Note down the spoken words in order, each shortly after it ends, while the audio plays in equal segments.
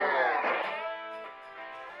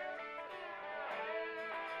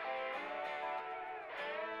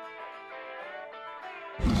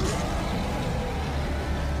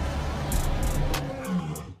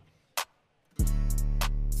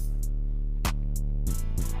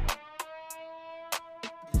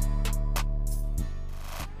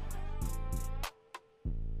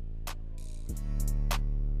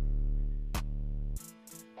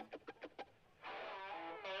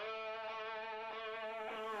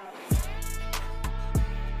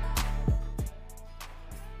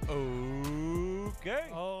Okay.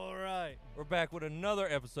 All right. We're back with another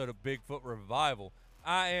episode of Bigfoot Revival.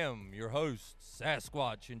 I am your host,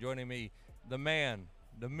 Sasquatch, and joining me, the man,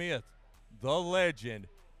 the myth, the legend,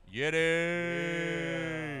 Yeti.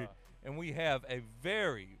 Yeah. And we have a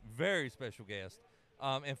very, very special guest.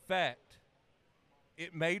 In fact,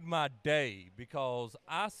 it made my day because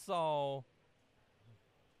I saw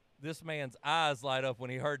this man's eyes light up when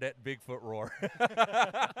he heard that Bigfoot roar.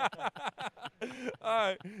 All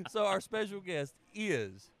right, so our special guest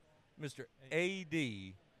is Mr.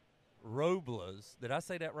 A.D. Robles. Did I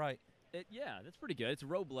say that right? Yeah, that's pretty good. It's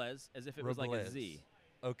Robles, as if it was like a Z.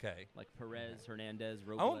 Okay. Like Perez, Hernandez,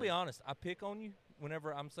 Robles. I won't be honest. I pick on you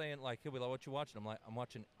whenever I'm saying, like, he'll be like, what you watching? I'm like, I'm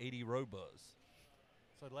watching A.D. Robles.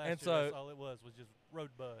 So And last year, so- that's all it was just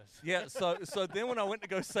road buzz. Yeah, so then when I went to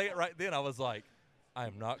go say it right then, I was like, I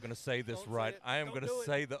am not going to say this Don't say right. it. I am Don't going to do it.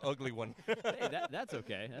 say the ugly one. Hey, that's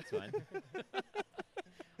okay. That's fine.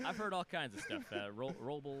 I've heard all kinds of stuff.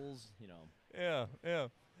 Robles, you know. Yeah.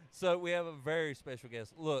 So we have a very special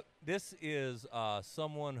guest. Look, this is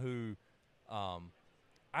someone who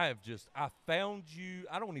I found you.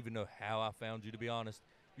 I don't even know how I found you, to be honest.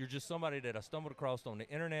 You're just somebody that I stumbled across on the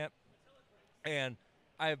internet, and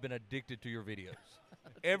I have been addicted to your videos.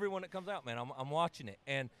 Everyone that comes out, man, I'm watching it.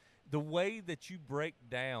 And the way that you break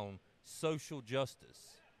down social justice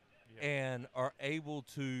Yeah. and are able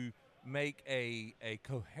to make a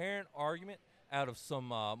coherent argument out of some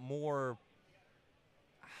more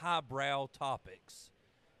highbrow topics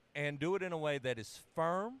and do it in a way that is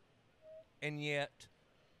firm and yet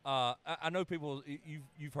I know people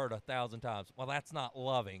you've heard 1,000 times, well, that's not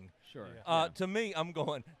loving. Sure. Yeah. To me, I'm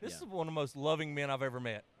going, this is one of the most loving men I've ever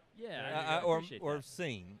met Yeah, I or appreciate that.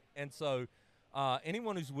 seen. And so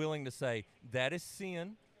anyone who's willing to say that is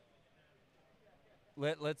sin,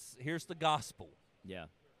 here's the gospel. Yeah,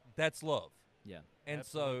 That's love. yeah. And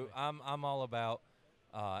Absolutely. so I'm all about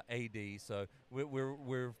AD. So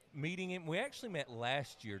we're meeting him. We actually met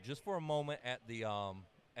last year just for a moment at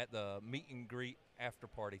the meet and greet after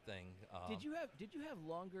party thing. Did you have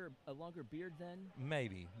a longer beard then?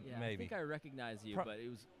 Maybe. Yeah, I think I recognize you, Pro- but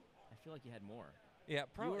I feel like you had more. Yeah,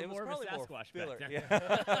 probably. were It was more of a probably more Sasquatch filler. back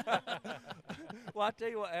Yeah. Well, I tell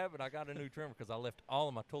you what happened. I got a new trimmer because I left all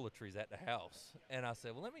of my toiletries at the house, and I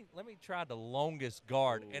said, "Well, let me try the longest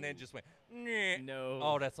guard," and then Ooh. just went, "Nyeh." No.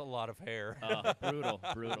 Oh, that's a lot of hair.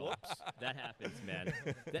 Brutal. That happens, man.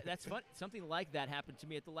 That's fun. Something like that happened to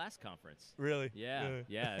me at the last conference. Really? Yeah.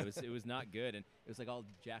 It was not good, and it was like all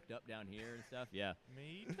jacked up down here and stuff. Yeah.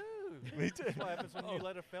 Me too. Me too. That's what happens when Oh. you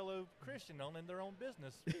let a fellow Christian on in their own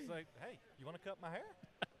business. It's like, hey, you want to cut my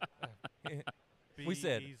hair? Be We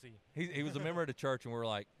said- easy. He was a member of the church, and we were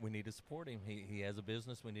like, we need to support him. He has a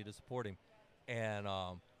business. We need to support him. And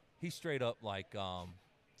he straight up like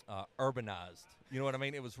urbanized. You know what I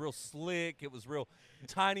mean? It was real slick. It was real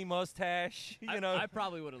tiny mustache. You know. I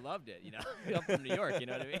probably would have loved it. You know, I'm from New York. You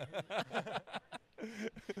know what I mean? Oh,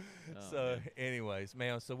 So, man. anyways,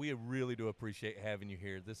 man. So we really do appreciate having you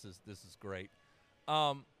here. This is great.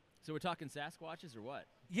 So we're talking Sasquatches or what?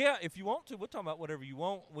 Yeah, if you want to, we'll talk about whatever you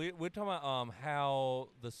want. We're talking about how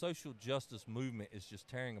the social justice movement is just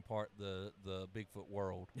tearing apart the Bigfoot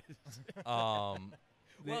world.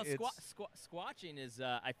 Well, it's- squatching is,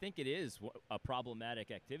 I think it is a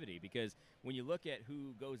problematic activity because when you look at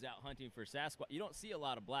who goes out hunting for Sasquatch, you don't see a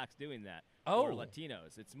lot of blacks doing that or Oh.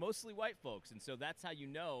 Latinos. It's mostly white folks, and so that's how you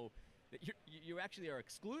know that you actually are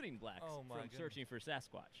excluding blacks Oh, my from goodness. searching for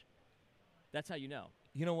Sasquatch. That's how you know.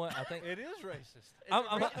 you know what? I think It is racist.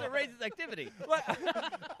 It's a racist activity.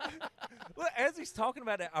 Well, as he's talking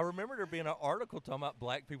about that, I remember there being an article talking about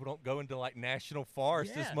black people don't go into like national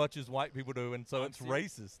forests as Yeah. much as white people do, and so I'm it's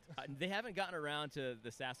serious. racist. They haven't gotten around to the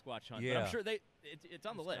Sasquatch hunt, but Yeah. I'm sure it's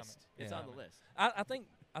on the It's list. coming. It's Yeah. on the list.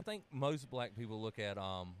 I think most black people look at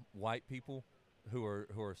white people who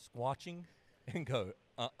are squatching and go, Too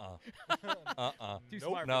Nope.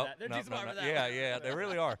 smart no, for that. They're no, too smart no, for no. that. Yeah, they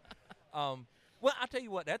really are. Well, I tell you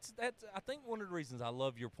what, that's I think one of the reasons I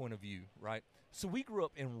love your point of view, right? So we grew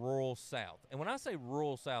up in rural South, and when I say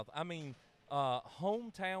rural South, I mean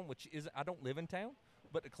hometown, which is I don't live in town,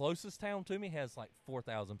 but the closest town to me has like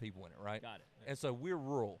 4,000 people in it, right? Got it. And so we're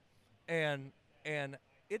rural, and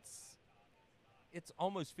it's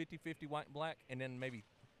almost 50-50 white and black, and then maybe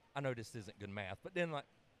I know this isn't good math, but then like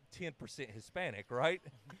 10% Hispanic, right?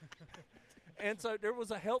 And so there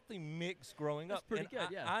was a healthy mix growing That's up. pretty and good,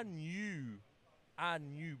 yeah. I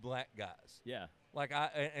knew black guys, Yeah. like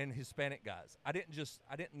and Hispanic guys. I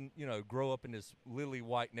didn't grow up in this lily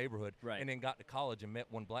white neighborhood, Right. and then got to college and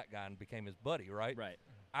met one black guy and became his buddy, right? Right.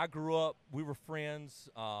 I grew up, we were friends,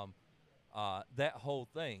 that whole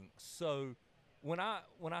thing. So when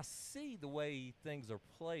I see the way things are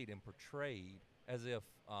played and portrayed, as if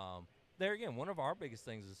there again, one of our biggest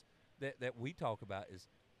things is that we talk about is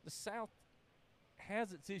the South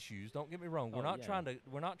has its issues. Don't get me wrong. We're Oh, not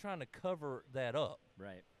yeah. trying to cover that up.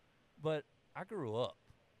 Right. But I grew up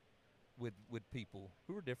with people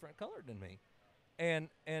who were different colored than me, and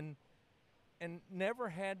never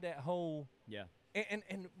had that whole Yeah.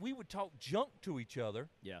 and we would talk junk to each other,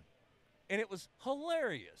 Yeah. and it was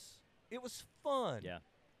hilarious. It was fun. Yeah.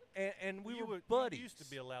 And we you were would, buddies. You used to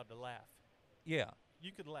be allowed to laugh. Yeah.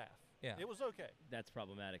 You could laugh. Yeah. It was okay. That's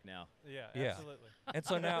problematic now. Yeah, Yeah. absolutely. And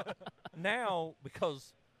so now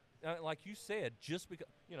because, like you said, just because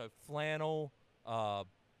flannel,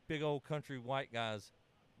 big old country white guys,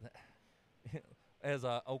 as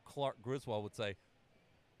old Clark Griswold would say,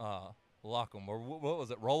 lock them, or what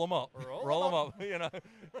was it? Roll them up. Roll 'em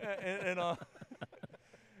up.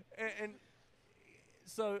 And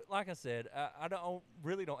so, like I said, I don't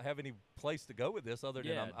have any place to go with this other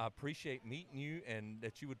than Yeah. I appreciate meeting you and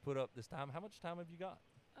that you would put up this time. How much time have you got?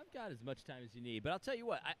 I've got as much time as you need, but I'll tell you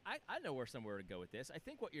what, I know somewhere to go with this. I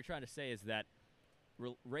think what you're trying to say is that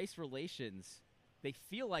race relations, they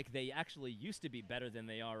feel like they actually used to be better than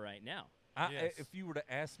they are right now. Yes. If you were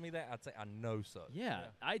to ask me that, I'd say I know so. Yeah, Yeah.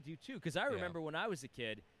 I do too, because I remember when I was a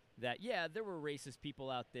kid that, yeah, there were racist people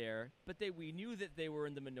out there, but we knew that they were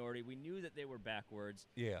in the minority. We knew that they were backwards,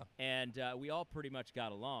 Yeah. and we all pretty much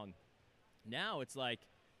got along. Now it's like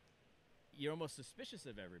you're almost suspicious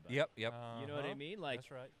of everybody. Yep. You know what I Uh-huh. mean? Like,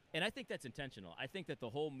 That's right. and I think that's intentional. I think that the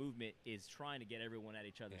whole movement is trying to get everyone at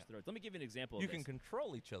each other's Yeah. throats. Let me give you an example You of this. can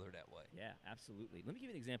control each other that way. Yeah, absolutely. Let me give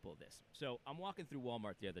you an example of this. So I'm walking through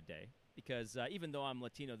Walmart the other day because even though I'm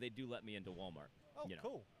Latino, they do let me into Walmart. Oh, you know.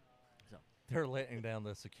 cool. They're letting down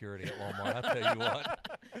the security at Walmart. I tell you what.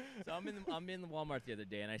 So I'm in the Walmart the other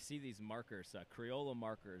day, and I see these markers, Crayola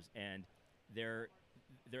markers, and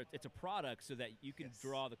it's a product so that you can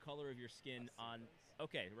draw the color of your skin on.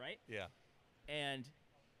 Okay, right? Yeah. And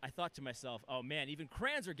I thought to myself, oh man, even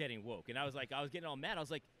crayons are getting woke. And I was getting all mad. I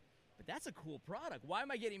was like, but that's a cool product. Why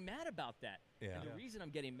am I getting mad about that? Yeah. And the reason I'm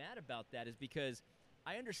getting mad about that is because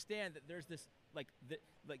I understand that there's this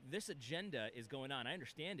this agenda is going on. I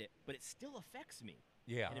understand it, but it still affects me.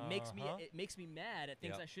 Yeah. And it makes me mad at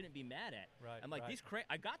things Yep. I shouldn't be mad at. Right, I'm like, right.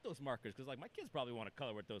 I got those markers because like my kids probably want to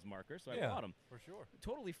color with those markers, so I Yeah. bought them. For sure.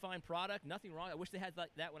 Totally fine product, nothing wrong. I wish they had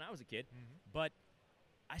like that when I was a kid, Mhm. but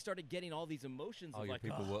I started getting all these emotions All of your like,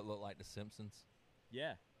 people "Ugh." would look like the Simpsons.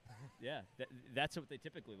 Yeah, yeah, that's what they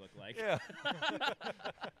typically look like. Yeah.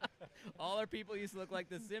 All our people used to look like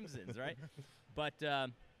the Simpsons, right? But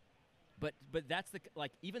that's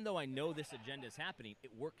even though I know this agenda is happening,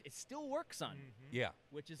 it still works on me, Mhm. Yeah.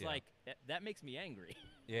 which is Yeah. that makes me angry.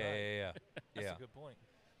 Yeah. Right. Yeah. That's Yeah. a good point.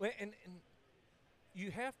 Well, and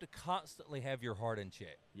you have to constantly have your heart in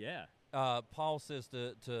check. Yeah, Paul says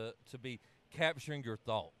to be capturing your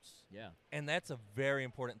thoughts. yeah, And that's a very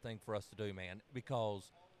important thing for us to do, man,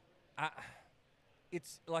 because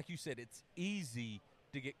it's like you said, it's easy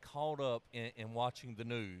to get caught up in watching the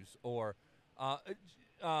news. Or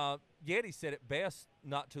Yeti said it best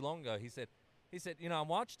not too long ago. He said, I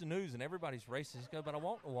watch the news and everybody's racist. He goes, but I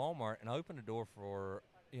walk to Walmart and I open the door for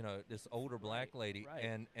this older black lady,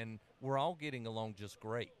 right. and we're all getting along just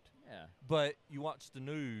great. yeah. But you watch the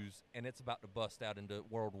news, and it's about to bust out into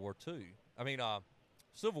World War II. I mean,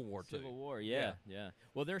 Civil War II. Civil War, yeah.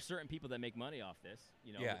 Well, there are certain people that make money off this.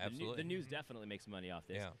 Yeah, the absolutely. news definitely makes money off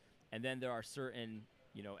this. Yeah. And then there are certain,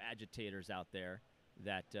 agitators out there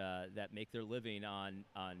that make their living on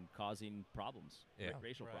causing problems, Yeah.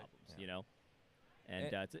 racial Right. problems. Yeah.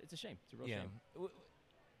 And And- it's a shame. It's a real Yeah. shame.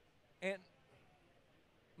 And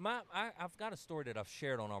I've got a story that I've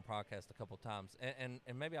shared on our podcast a couple times, and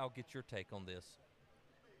maybe I'll get your take on this.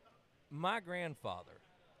 My grandfather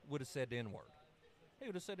would have said the N-word. He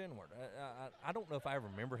would have said N-word. I don't know if I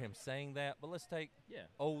remember him saying that, but let's take Yeah.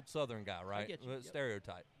 old Southern guy, right? get you. Yep.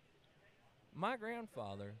 Stereotype. My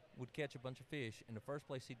grandfather would catch a bunch of fish, and the first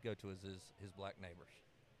place he'd go to is his black neighbors.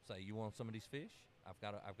 Say, "You want some of these fish? I've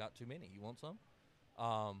got too many. You want some?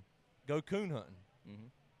 Go coon hunting. Mm-hmm.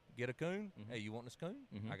 Get a coon. Mhm. Hey, you want this coon?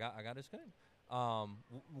 Mhm. I got this coon.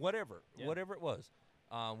 Whatever it was.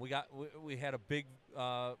 We had a big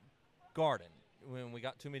garden. When we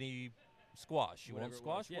got too many squash, you Whatever want it was,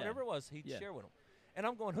 squash? yeah. Whatever it was, he'd Yeah. share with them. And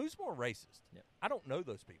I'm going, who's more racist? Yep. I don't know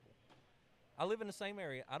those people. I live in the same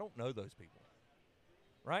area. I don't know those people.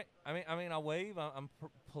 Right? I mean, I wave. I'm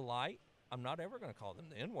polite. I'm not ever going to call them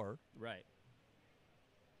the N-word. Right.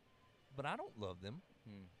 But I don't love them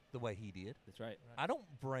Hmm. the way he did. That's right. I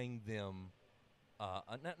don't bring them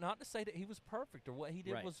not to say that he was perfect or what he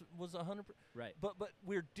did Right. was 100%. Right. But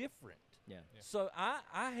we're different. Yeah. Yeah. So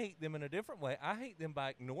I hate them in a different way. I hate them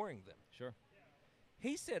by ignoring them. Sure.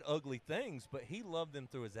 He said ugly things, but he loved them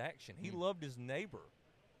through his action. He Mm. loved his neighbor.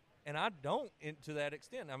 And I don't to that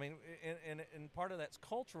extent. I mean, and part of that's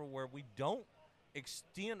cultural where we don't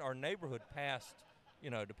extend our neighborhood past,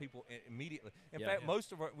 to people immediately. In Yeah. fact, Yeah.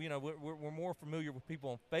 most of our, we're more familiar with people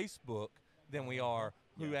on Facebook than we are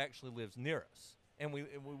who Yeah. actually lives near us. And we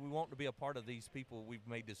want to be a part of these people we've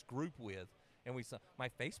made this group with. And we say, my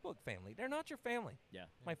Facebook family, they're not your family. Yeah.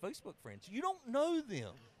 My Facebook friends, you don't know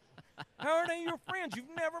them. How are they your friends? You've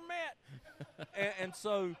never met. And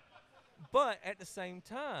so, but at the same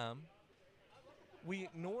time, we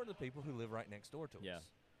ignore the people who live right next door to Yeah. us.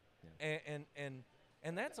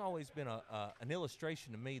 And that's always been an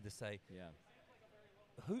illustration to me to say, Yeah.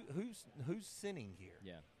 who's sinning here?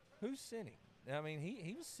 Yeah. Who's sinning? I mean,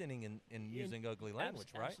 he was sinning in using ugly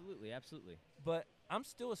language, right? Absolutely. Absolutely. But I'm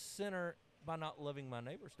still a sinner by not loving my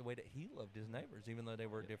neighbors the way that he loved his neighbors, even though they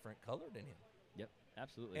were a different color than him. Yep.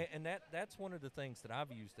 Absolutely. And that's one of the things that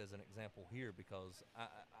I've used as an example here because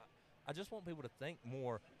I just want people to think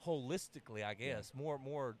more holistically, I guess,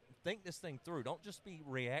 more think this thing through. Don't just be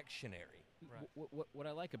reactionary. Right. What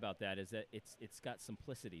I like about that is that it's got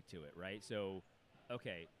simplicity to it, right? So,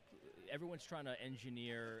 okay, everyone's trying to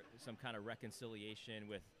engineer some kind of reconciliation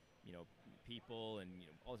with, people and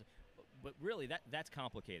all this, but really that's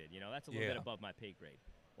complicated. That's a little bit Yeah. above my pay grade.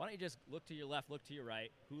 Why don't you just look to your left, look to your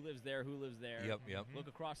right, who lives there, Yep. look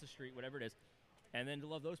across the street, whatever it is, and then to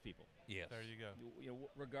love those people, Yes. There you go.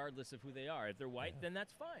 regardless of who they are. If they're white, then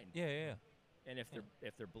that's fine. Yeah. And if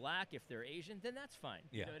they're black, if they're Asian, then that's fine.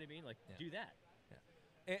 You Yeah. know what I mean? Like, Yeah. do that.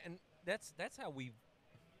 And that's how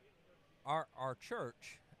our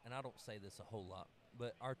church, and I don't say this a whole lot,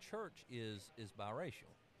 but our church is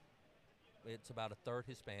biracial. It's about a third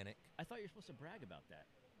Hispanic. I thought you were supposed to brag about that.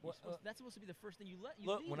 Well, That's supposed to be the first thing you Look,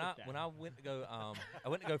 lead when with I went to go I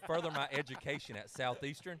went to go further my education at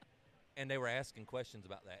Southeastern, and they were asking questions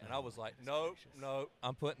about that, and I was like, no,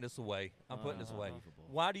 I'm putting this away. I'm putting this away. Unbelievable.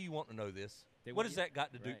 Why do you want to know this? They What want has you- that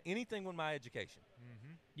got to do right. anything with my education?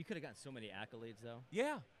 Mm-hmm. You could have gotten so many accolades, though.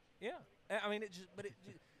 Yeah. I mean,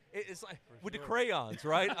 it's like For with the sure. crayons,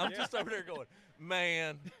 right? I'm just over there going,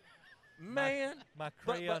 man. My but-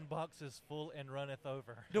 crayon box is full and runneth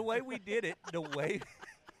over. The way we did it, the way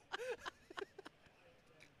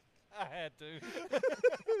I had to.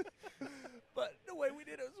 But the way we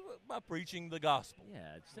did it was by preaching the gospel. Yeah,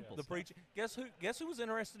 it's simple The stuff. preaching. Guess who was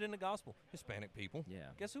interested in the gospel? Hispanic people. Yeah.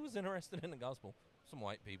 Guess who was interested in the gospel? Some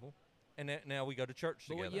white people. And now we go to church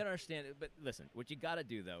But what together. you gotta understand, but listen, what you got to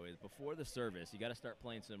do, though, is before the service, you got to start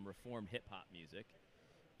playing some reformed hip-hop music,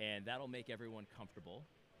 and that'll make everyone comfortable.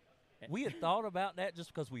 We had thought about that just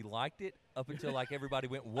because we liked it up until like everybody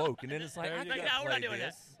went woke, and then it's like, There I you think go. I No, we're not play doing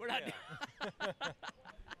that. this. We're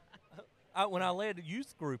not. When I led a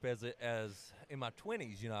youth group as in my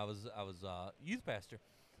 20s, I was youth pastor,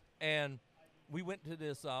 and we went to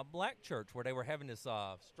this black church where they were having this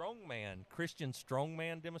Christian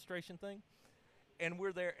strongman demonstration thing, and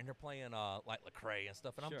we're there and they're playing like Lecrae and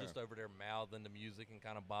stuff, and Sure. I'm just over there mouthing the music and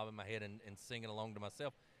kind of bobbing my head and singing along to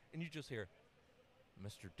myself, and you just hear,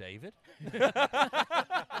 Mr. David,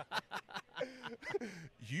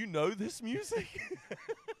 you know this music?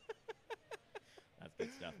 That's good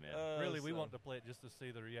stuff, man. Really, we so- want to play it just to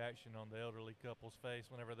see the reaction on the elderly couple's face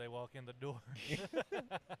whenever they walk in the door.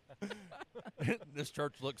 This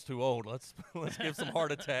church looks too old. Let's give some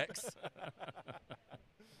heart attacks.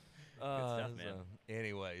 stuff, man.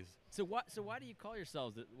 Anyways, So why do you call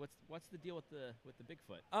yourselves? What's the deal with the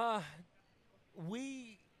Bigfoot?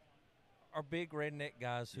 we are big redneck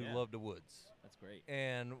guys who Yeah. love the woods, That's great.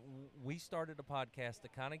 and we started a podcast to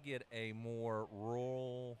kind of get a more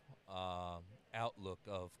rural outlook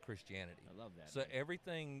of Christianity. I love that. So man.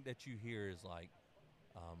 everything that you hear is like,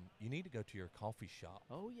 you need to go to your coffee shop,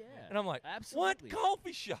 Oh yeah. and I'm like, absolutely. what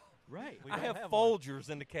coffee shop? Right. We I don't have have one. Folgers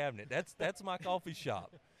in the cabinet. That's my coffee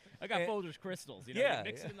shop. I got and- Folgers crystals. You Yeah,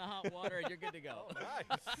 mix yeah. it in the hot water and you're good to go.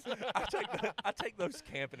 Nice. I take those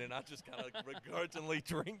camping and I just kind of begrudgingly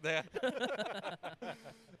drink that.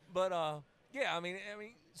 But yeah, I mean,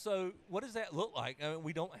 so what does that look like? I mean,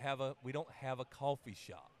 we don't have a coffee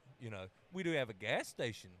shop. We do have a gas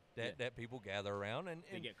station that, Yeah. that people gather around and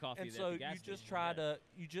get coffee And at so the gas you just station, try yeah. to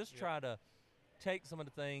Yeah. try to take some of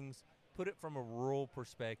the things, put it from a rural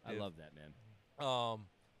perspective. I love that, man.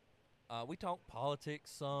 We talk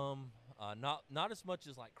politics some, not as much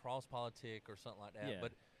as like cross politic or something like that. Yeah.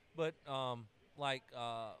 But like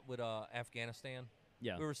with Afghanistan,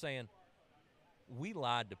 Yeah. we were saying we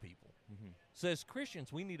lied to people. Mhm. So as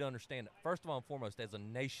Christians, we need to understand that first of all and foremost, as a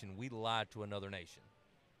nation, we lied to another nation,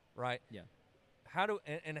 right? Yeah. How do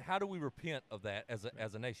and how do we repent of that as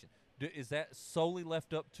a nation? Is that solely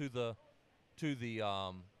left up to the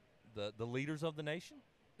leaders of the nation,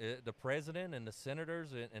 the president and the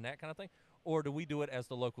senators and that kind of thing, or do we do it as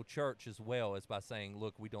the local church as well as by saying,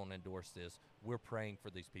 look, we don't endorse this. We're praying for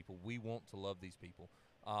these people. We want to love these people.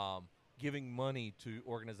 Giving money to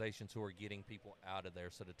organizations who are getting people out of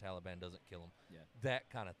there so the Taliban doesn't kill them. Yeah. That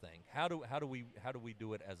kind of thing. How do we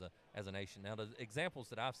do it as a nation? Now the examples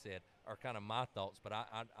that I've said are kind of my thoughts, but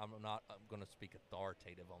I'm not going to speak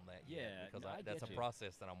authoritative on that yet Yeah, because no, I that's get a you.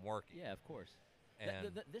 process that I'm working. Yeah, of course.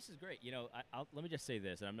 And This is great. You know, let me just say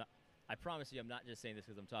this, and I promise you, I'm not just saying this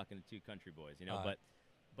because I'm talking to two country boys. You know, All right.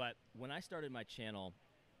 but when I started my channel,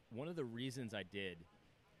 one of the reasons I did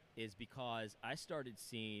is because I started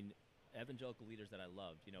seeing evangelical leaders that I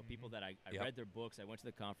loved. You know, people that I Yep. read their books, I went to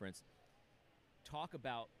the conference, talk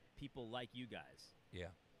about people like you guys yeah,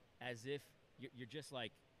 as if you're just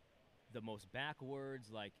like the most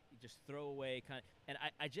backwards, like just throwaway kind of. And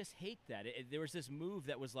I just hate that. There was this move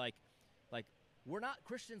that was like we're not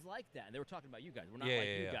Christians like that. And they were talking about you guys. We're not Yeah, like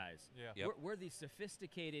yeah, you yeah. guys. Yeah. Yep. We're these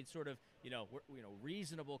sophisticated sort of, we're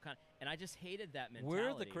reasonable kind. And I just hated that mentality.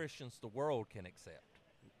 we're the Christians the world can accept.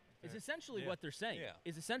 Is essentially Yeah. what they're saying. Yeah.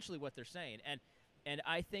 Is essentially what they're saying. And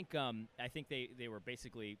I think they were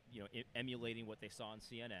basically emulating what they saw on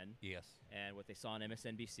CNN Yes. and what they saw on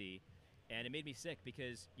MSNBC, and it made me sick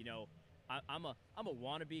because I'm a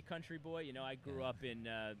wannabe country boy. You know, I grew up in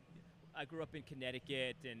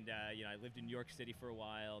Connecticut, and I lived in New York City for a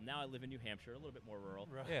while. Now I live in New Hampshire, a little bit more rural.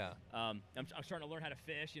 Right. Yeah. I'm starting to learn how to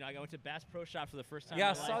fish. You know, I went to Bass Pro Shop for the first time. Yeah,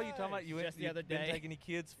 I in my saw life. you talking about you Just the other been day. taking your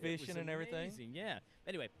kids It was fishing and everything. amazing, yeah.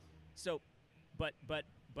 Anyway, so, but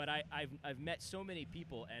I've met so many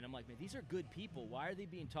people, and I'm like, man, these are good people. Why are they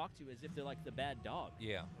being talked to as if they're like the bad dog?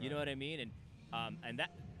 Yeah. You know what I mean? And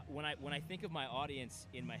that when I think of my audience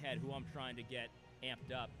in my head, who I'm trying to get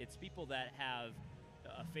amped up, it's people that have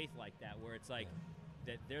a faith like that, where it's like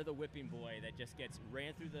that they're the whipping boy that just gets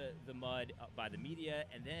ran through the mud by the media,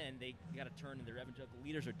 and then they got to turn, and their evangelical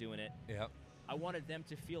leaders are doing it. Yeah. I wanted them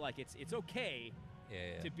to feel like it's okay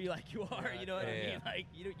Yeah. to be like you are. Right. You know what I Yeah. mean? Like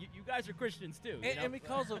you guys are Christians too. you know? And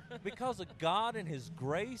because of God and His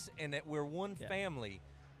grace, and that we're one Yeah. family.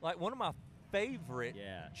 Like one of my favorite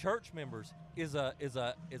Yeah. church members is a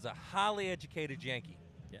highly educated Yankee.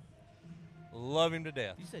 Yeah. Love him to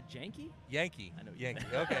death. You said janky? Yankee. I know you Yankee.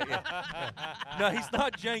 Okay. Yeah. No, he's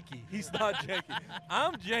not janky. He's not janky.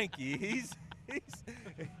 I'm janky. He's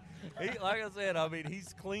like I said. I mean,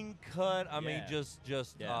 he's clean cut. I mean, Yeah.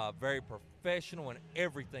 just Yeah. very professional in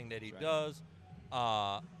everything that he Right. does,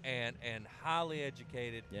 and highly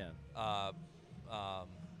educated. Yeah.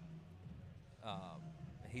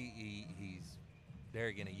 He's there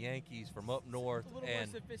again, a Yankees from up north, A little and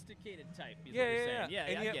more sophisticated type. Is yeah, what you're yeah, saying. yeah.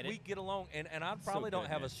 And I yet get we it. get along, and I So probably don't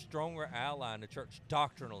good, have man. a stronger ally in the church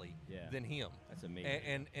doctrinally Yeah. than him. That's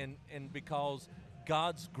amazing. And because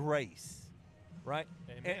God's grace, right?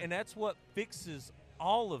 Amen. And that's what fixes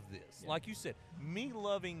all of this. Yeah. Like you said, me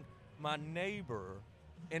loving my neighbor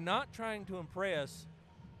and not trying to impress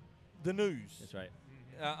the news. That's right.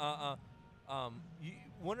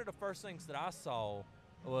 One of the first things that I saw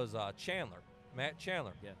was Matt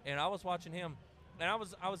Chandler, Yeah. and I was watching him, and I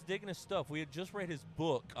was digging his stuff. We had just read his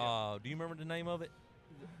book. Do you remember the name of it?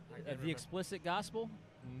 The explicit gospel.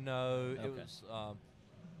 No, Okay.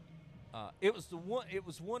 it was the one. It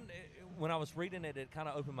was one. When I was reading it, it kind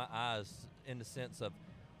of opened my eyes in the sense of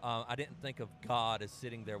I didn't think of God as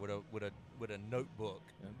sitting there with a notebook,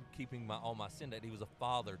 Yeah. keeping all my sin. That He was a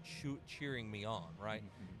father cheering me on, right? Mhm.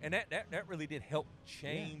 And that really did help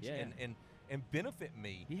change yeah. and benefit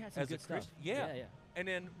me He had some as good a Christian. stuff. Yeah. Yeah. And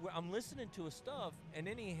then I'm listening to his stuff, and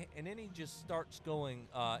then he just starts going.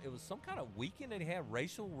 It was some kind of weekend that he had,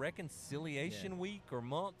 racial reconciliation Yeah. week or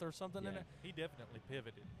month or something. In Yeah. it. He definitely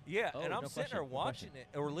pivoted. Yeah, Oh, and I'm no sitting there question, no watching question.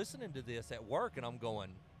 it or listening to this at work, and I'm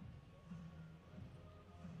going,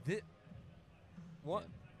 what?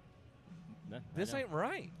 No, I This know. ain't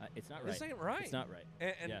right. It's not right. This ain't right. It's not right.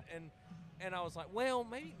 And Yeah. and I was like, well,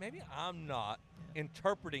 maybe I'm not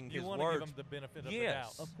interpreting You his want to give words. him the benefit of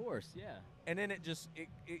Yes. the doubt. Of course. Yeah. And then it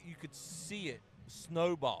you could see it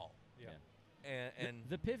snowball. Yeah. And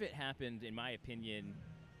The pivot happened, in my opinion.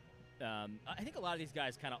 I think a lot of these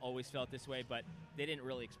guys kind of always felt this way, but they didn't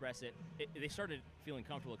really express it. They started feeling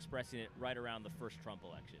comfortable expressing it right around the first Trump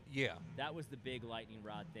election. yeah, That was the big lightning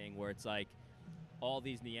rod thing, where it's like all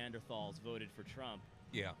these Neanderthals voted for Trump,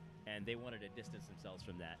 yeah, and they wanted to distance themselves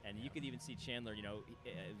from that. And you could even see Chandler,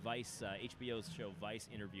 Vice, HBO's show Vice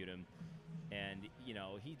interviewed him, And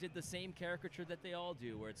he did the same caricature that they all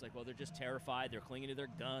do, where it's like, well, they're just terrified, they're clinging to their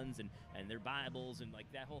guns and their Bibles and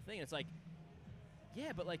like that whole thing. It's like,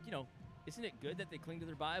 yeah, but like isn't it good that they cling to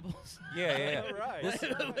their Bibles? Yeah. Right.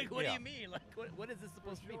 Like, what Yeah. do you mean? Like, what is this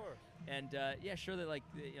supposed to be? Sure. And yeah, sure, they like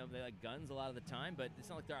they like guns a lot of the time, but it's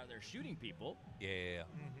not like they're out there shooting people. Yeah.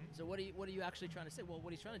 Mm-hmm. So what are you actually trying to say? Well,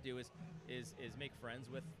 what he's trying to do is make friends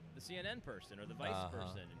with the CNN person or the Vice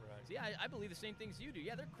person. And Right. so, yeah, I believe the same things you do.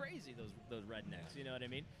 Yeah, they're crazy, those rednecks. You know what I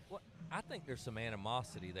mean? Well, I think there's some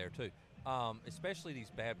animosity there too, especially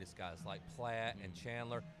these Baptist guys like Platt and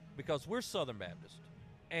Chandler, because we're Southern Baptist,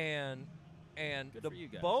 and Good the for you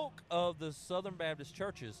guys. bulk of the Southern Baptist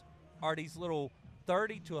churches are these little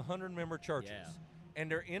 30 to 100 member churches, Yeah.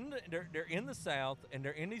 and they're in the South, and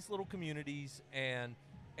they're in these little communities, and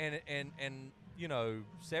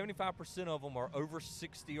 75% of them are over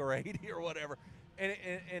 60 or 80 or whatever,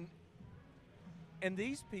 and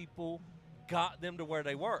these people got them to where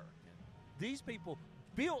they were. These people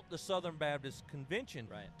built the Southern Baptist Convention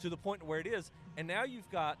Right. to the point where it is, and now you've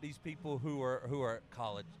got these people who are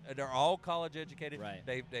college. They're all college educated. Right.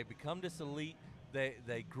 They become this elite.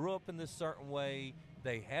 They grew up in this certain way.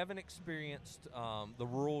 They haven't experienced the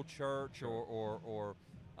rural church or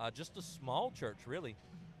just a small church really,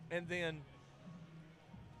 and then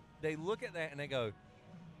they look at that and they go,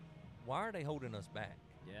 "Why are they holding us back?"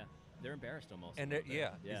 Yeah, they're embarrassed almost. And a little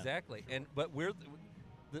yeah, bit. exactly. But we're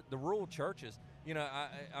the rural churches. I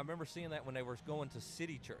remember seeing that when they were going to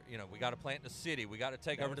city church. We got to plant in the city. We got to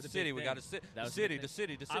take That over was the the big city. We thing. got to That the was the city, big the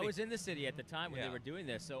city, the I city. was in the city at the time when Yeah. they were doing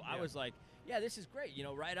this, so I Yeah. was like, yeah, this is great,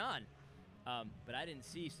 right on. But I didn't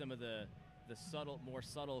see some of the more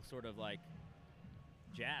subtle sort of like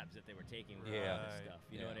jabs that they were taking with Yeah. all this Right. stuff.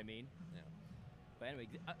 You know Yeah. what I mean? Yeah. But anyway,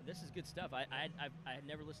 this is good stuff. I had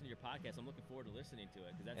never listened to your podcast. I'm looking forward to listening to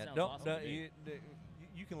it because that Yeah, sounds don't- awesome. don't- to me.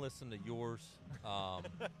 you can listen to yours,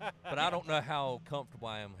 but I don't know how comfortable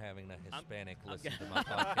I am having a Hispanic I'm listen g- to my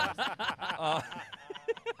podcast.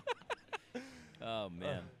 Oh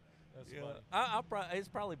man. That's Yeah, funny. it's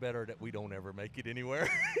probably better that we don't ever make it anywhere.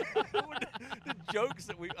 The jokes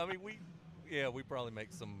that we probably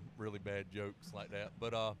make some really bad jokes like that.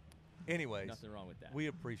 But anyways, Nothing wrong with that. we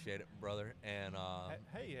appreciate it, brother. And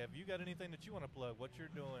Hey, have you got anything that you want to plug? What you're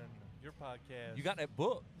doing, your podcast? you got that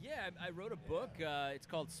book. Yeah, I wrote a book. It's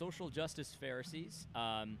called Social Justice Pharisees,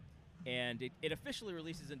 and it officially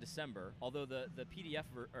releases in December. Although the PDF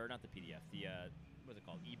or not the PDF, the what's it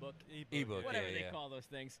called, ebook, Ebook, whatever yeah, they yeah. call those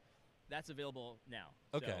things, that's available now.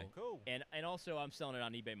 Okay. So, Cool. and also I'm selling it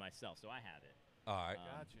on eBay myself, so I have it. All right.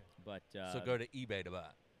 Gotcha. But So go to eBay to buy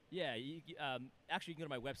it. yeah, actually you can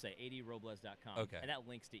go to my website 80robles.com, Okay. and that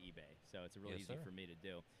links to eBay, so it's really Yes, easy sir. for me to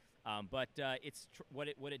do. But it's what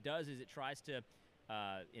it does is it tries to,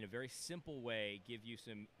 in a very simple way, give you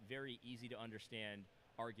some very easy to understand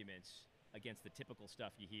arguments against the typical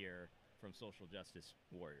stuff you hear from social justice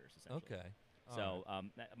warriors, essentially. Okay. All So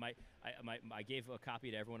I gave a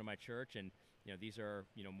copy to everyone in my church, and these are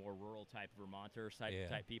more rural type Vermonters Yeah.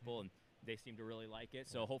 type people, and they seem to really like it.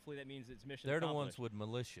 So hopefully that means it's mission They're the accomplished. ones with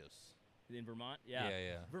malicious. In Vermont, yeah.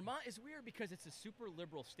 Yeah. Vermont is weird because it's a super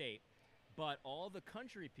liberal state, but all the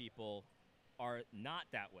country people are not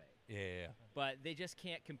that way. Yeah. But they just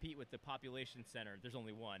can't compete with the population center. There's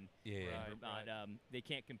only one. Yeah. in Right. Vermont. They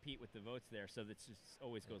can't compete with the votes there, so that's just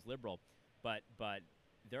always goes liberal. But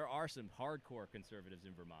there are some hardcore conservatives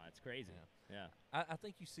in Vermont. It's crazy. Yeah. I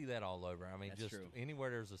think you see that all over. I mean, That's just true.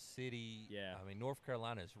 anywhere there's a city. Yeah. I mean, North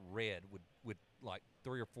Carolina is red with like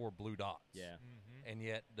 3 or 4 blue dots. Yeah. Mm-hmm. And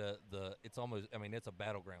yet the it's almost, I mean, it's a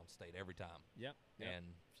battleground state every time. Yep. And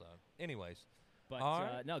so, anyways, But All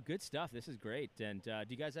right. no, good stuff. This is great. And do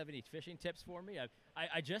you guys have any fishing tips for me?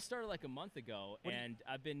 I just started like a month ago, What do you- and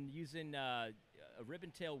I've been using a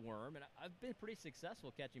ribbon-tail worm, and I've been pretty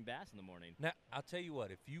successful catching bass in the morning. now I'll tell you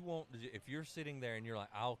what, if you're sitting there and you're like,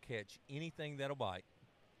 I'll catch anything that'll bite,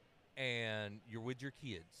 and you're with your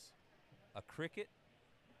kids, a cricket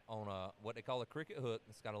on what they call a cricket hook,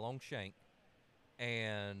 it's got a long shank,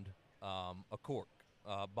 and a cork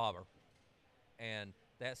bobber, and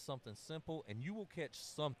that's something simple, and you will catch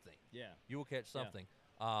something. Yeah. You will catch Yeah. something.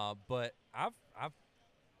 But I've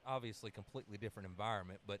obviously completely different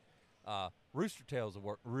environment, but rooster tails have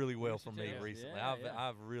worked really well Rooster for me tails, recently. yeah, I've yeah.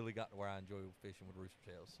 I've really got to where I enjoy fishing with rooster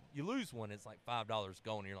tails. You lose one, it's like $5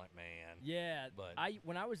 going, and you're like, man. Yeah, But-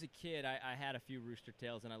 when I was a kid, I had a few rooster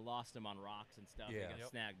tails, and I lost them on rocks and stuff. Yeah. They got Yep.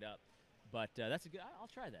 snagged up. But that's a good. I'll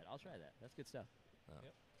try that. That's good stuff.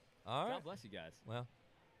 All right. God bless you guys. Well,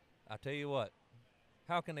 I'll tell you what.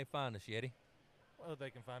 How can they find us, Yeti? Well,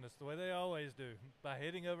 they can find us the way they always do, by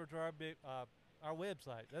heading over to our our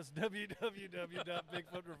website. That's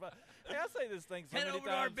www.bigfootrevival. Hey, I say this thing so Head many over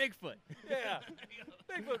to our times. Bigfoot. Yeah.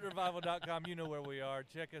 BigfootRevival.com. You know where we are.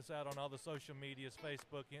 Check us out on all the social medias,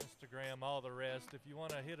 Facebook, Instagram, all the rest. If you want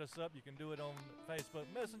to hit us up, you can do it on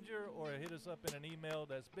Facebook Messenger or hit us up in an email.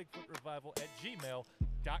 That's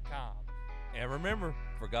bigfootrevival@gmail.com. And remember,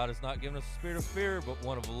 for God has not given us a spirit of fear, but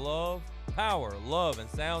one of love, power, love, and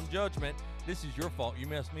sound judgment. This is your fault. You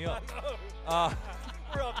messed me up.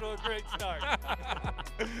 We're off to a great start.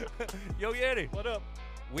 Yo, Yeti. What up?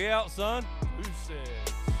 We out, son. Who says?